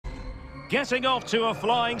Getting off to a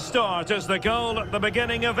flying start is the goal at the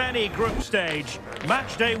beginning of any group stage.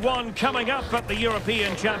 Match day 1 coming up at the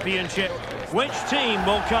European Championship. Which team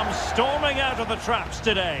will come storming out of the traps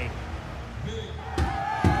today?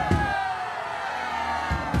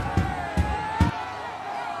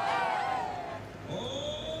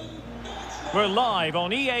 We're live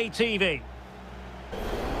on EA TV.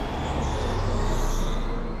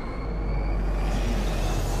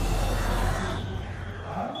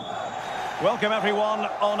 Welcome everyone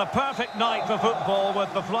on a perfect night for football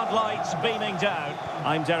with the floodlights beaming down.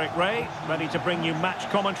 I'm Derek Ray, ready to bring you match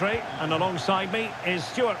commentary, and alongside me is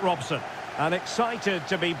Stuart Robson. And excited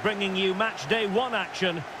to be bringing you match day 1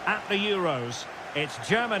 action at the Euros. It's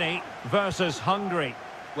Germany versus Hungary.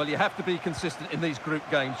 Well, you have to be consistent in these group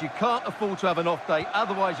games. You can't afford to have an off day,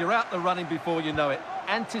 otherwise you're out the running before you know it.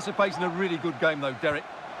 Anticipating a really good game though, Derek.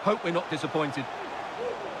 Hope we're not disappointed.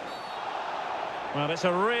 Well, it's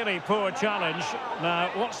a really poor challenge.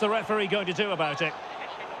 Now, what's the referee going to do about it?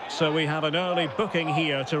 So we have an early booking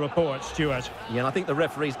here to report, Stuart. Yeah, and I think the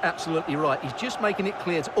referee's absolutely right. He's just making it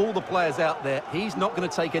clear to all the players out there, he's not going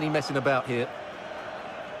to take any messing about here.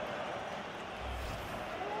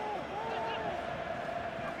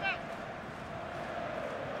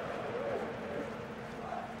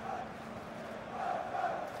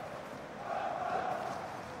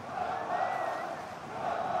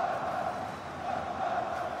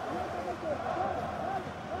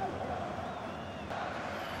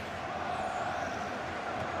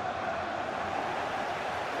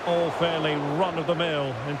 All fairly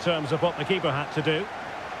run-of-the-mill in terms of what the keeper had to do.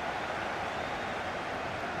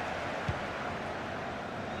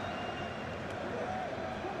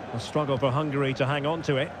 A struggle for Hungary to hang on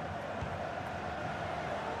to it.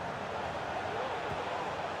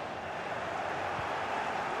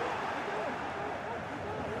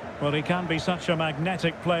 Well, he can be such a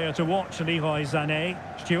magnetic player to watch, Leroy Sané.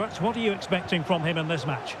 Stuart, what are you expecting from him in this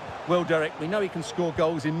match? Well, Derek, we know he can score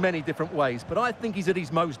goals in many different ways, but I think he's at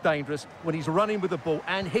his most dangerous when he's running with the ball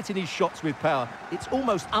and hitting his shots with power. It's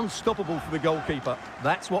almost unstoppable for the goalkeeper.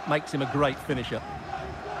 That's what makes him a great finisher.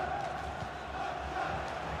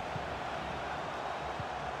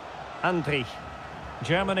 Andri.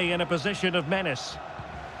 Germany in a position of menace.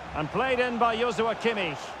 And played in by Joshua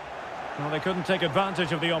Kimmich. Well, they couldn't take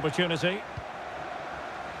advantage of the opportunity.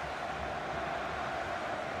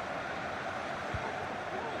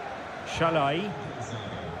 Szoboszlai.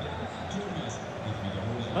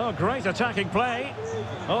 Oh, great attacking play.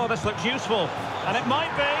 Oh, this looks useful. And it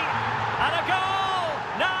might be. And a goal!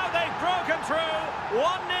 Now they've broken through.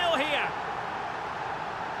 1-0 here.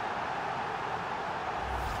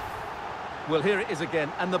 Well, here it is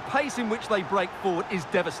again. And the pace in which they break forward is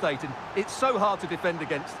devastating. It's so hard to defend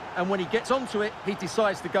against. And when he gets onto it, he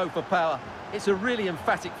decides to go for power. It's a really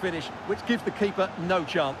emphatic finish, which gives the keeper no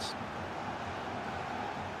chance.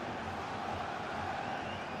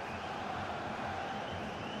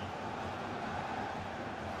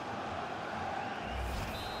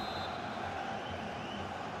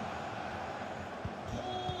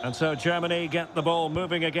 And so Germany get the ball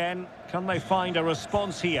moving again. Can they find a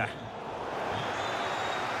response here?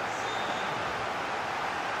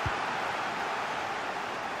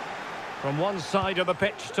 From one side of the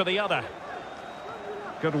pitch to the other.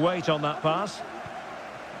 Good weight on that pass.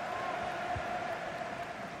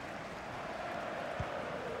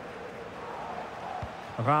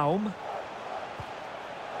 Raum.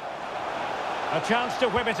 A chance to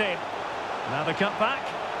whip it in. Now the cut back.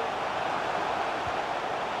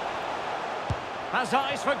 Has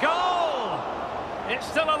eyes for goal! It's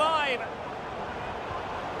still alive!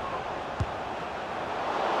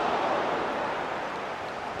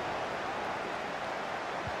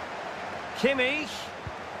 Kimmich.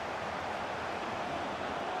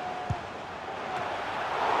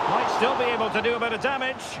 Might still be able to do a bit of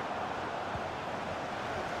damage.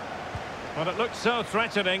 Well, it looked so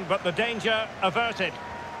threatening, but the danger averted.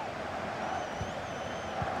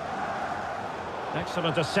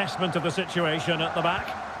 Excellent assessment of the situation at the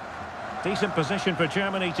back. Decent position for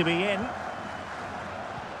Germany to be in.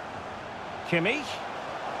 Kimmich.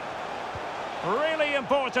 Really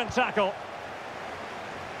important tackle.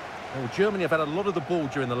 Well, Germany have had a lot of the ball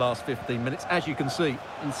during the last 15 minutes, as you can see.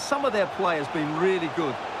 And some of their players have been really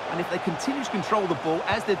good. And if they continue to control the ball,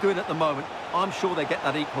 as they're doing at the moment, I'm sure they get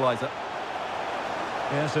that equaliser.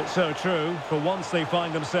 Yes, it's so true. For once they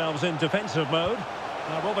find themselves in defensive mode.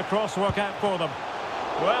 Now, will the cross work out for them?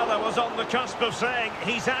 Well, I was on the cusp of saying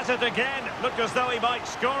he's at it again. Looked as though he might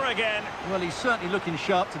score again. Well, he's certainly looking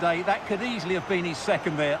sharp today. That could easily have been his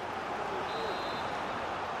second there.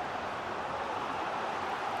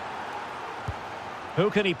 Who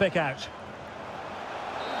can he pick out?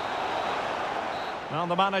 Well,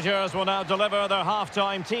 the managers will now deliver their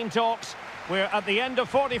half-time team talks. We're at the end of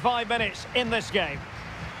 45 minutes in this game.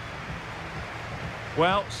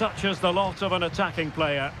 Well, such is the lot of an attacking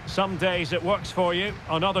player. Some days it works for you,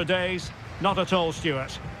 on other days, not at all,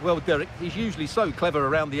 Stuart. Well, Derek, he's usually so clever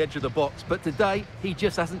around the edge of the box, but today he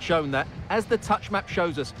just hasn't shown that. As the touch map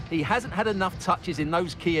shows us, he hasn't had enough touches in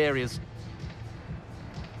those key areas.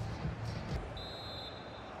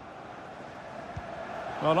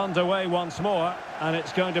 Well, underway once more, and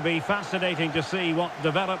it's going to be fascinating to see what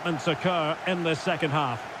developments occur in this second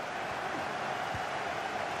half.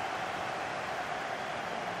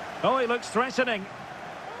 Oh, he looks threatening.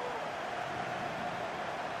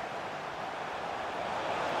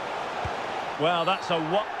 Well, that's a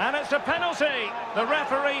what? And it's a penalty. The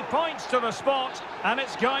referee points to the spot, and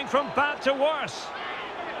it's going from bad to worse.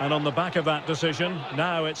 And on the back of that decision,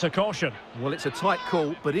 now it's a caution. Well, it's a tight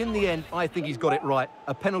call, but in the end, I think he's got it right.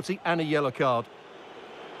 A penalty and a yellow card.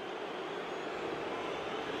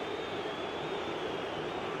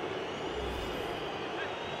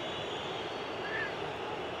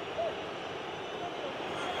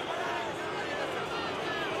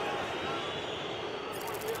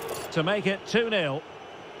 To make it 2-0.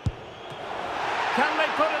 Can they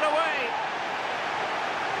put it away?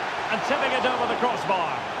 And tipping it over the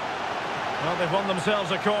crossbar. Well, they've won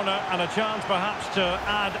themselves a corner and a chance perhaps to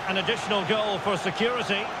add an additional goal for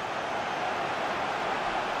security.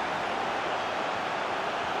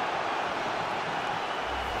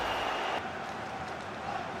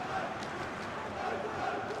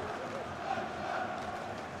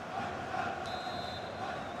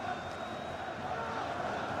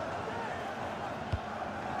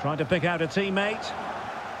 Trying to pick out a teammate.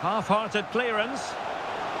 Half-hearted clearance.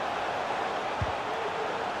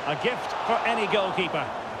 A gift for any goalkeeper.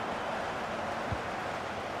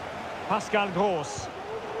 Pascal Gross.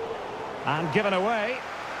 And given away.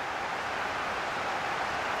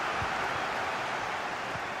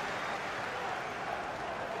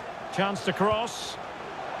 Chance to cross.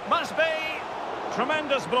 Must be.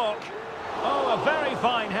 Tremendous block. Oh, a very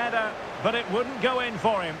fine header, but it wouldn't go in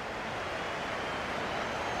for him.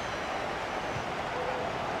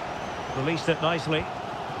 Released it nicely.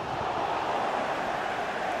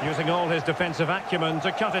 Using all his defensive acumen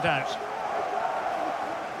to cut it out.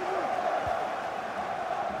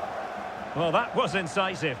 Well, that was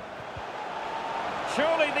incisive.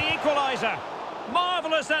 Surely the equaliser.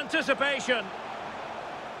 Marvellous anticipation.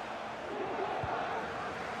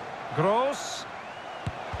 Gross.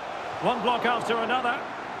 One block after another.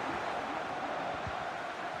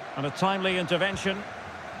 And a timely intervention.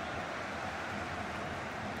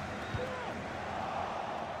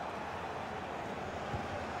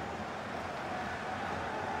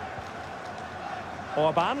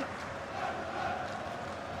 Orban.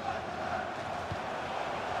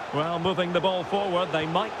 Well, moving the ball forward, they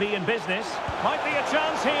might be in business. Might be a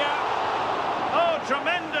chance here. Oh,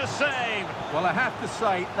 tremendous save. Well, I have to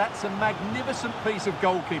say, that's a magnificent piece of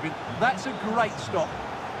goalkeeping. That's a great stop.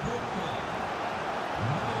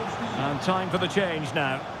 And time for the change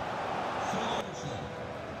now.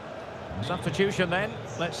 Substitution then.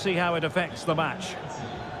 Let's see how it affects the match.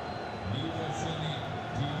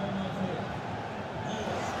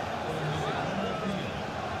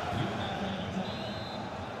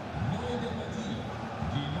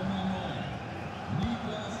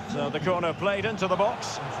 So the corner played into the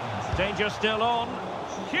box. Danger still on.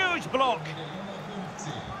 Huge block.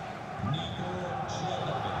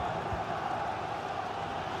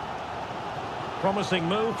 Promising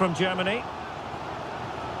move from Germany.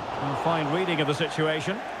 And fine reading of the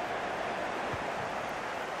situation.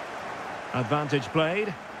 Advantage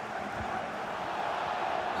played.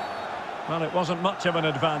 Well, it wasn't much of an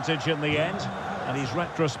advantage in the end. And he's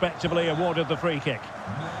retrospectively awarded the free kick.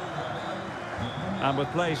 And with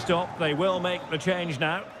play stopped, they will make the change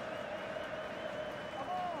now.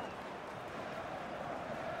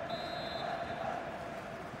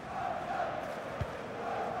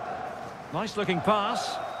 Nice looking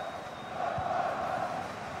pass.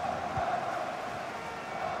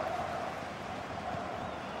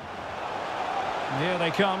 And here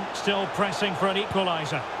they come, still pressing for an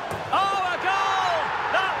equaliser. Oh, a goal!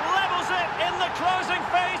 That levels it in the closing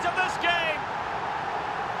phase of this game.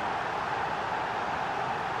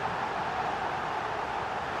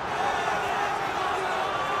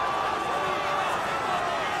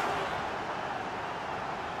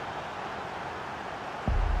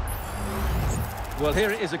 Well,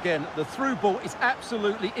 here it is again. The through ball is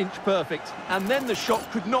absolutely inch perfect. And then the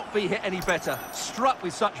shot could not be hit any better. Struck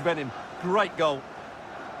with such venom. Great goal.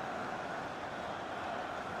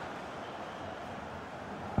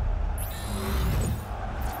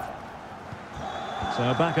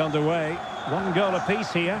 So back underway. One goal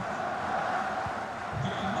apiece here.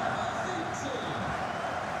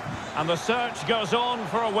 And the search goes on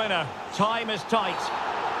for a winner. Time is tight.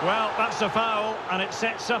 Well, that's a foul, and it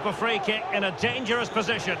sets up a free kick in a dangerous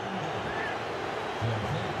position.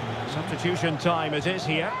 Substitution time it is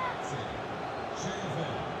here.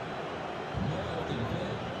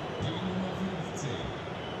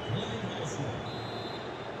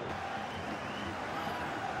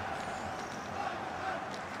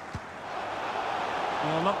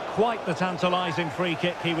 Well, not quite the tantalising free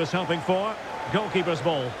kick he was hoping for. Goalkeeper's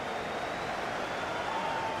ball.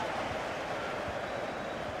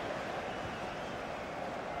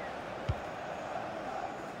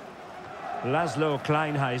 Laszlo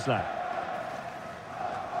Kleinheisler.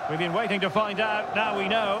 We've been waiting to find out. Now we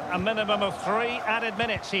know. A minimum of 3 added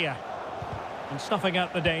minutes here. And snuffing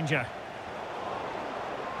out the danger.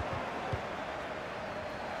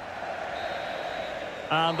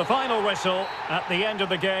 And the final whistle. At the end of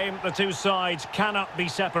the game, the two sides cannot be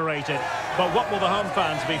separated. But what will the home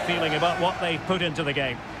fans be feeling about what they've put into the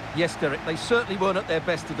game? Yes, Derek, they certainly weren't at their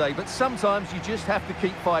best today, but sometimes you just have to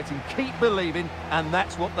keep fighting, keep believing, and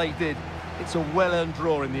that's what they did. It's a well-earned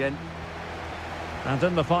draw in the end. And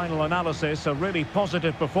in the final analysis, a really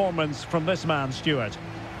positive performance from this man, Stuart.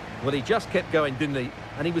 Well, he just kept going, didn't he?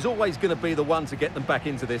 And he was always going to be the one to get them back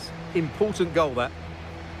into this. Important goal, that.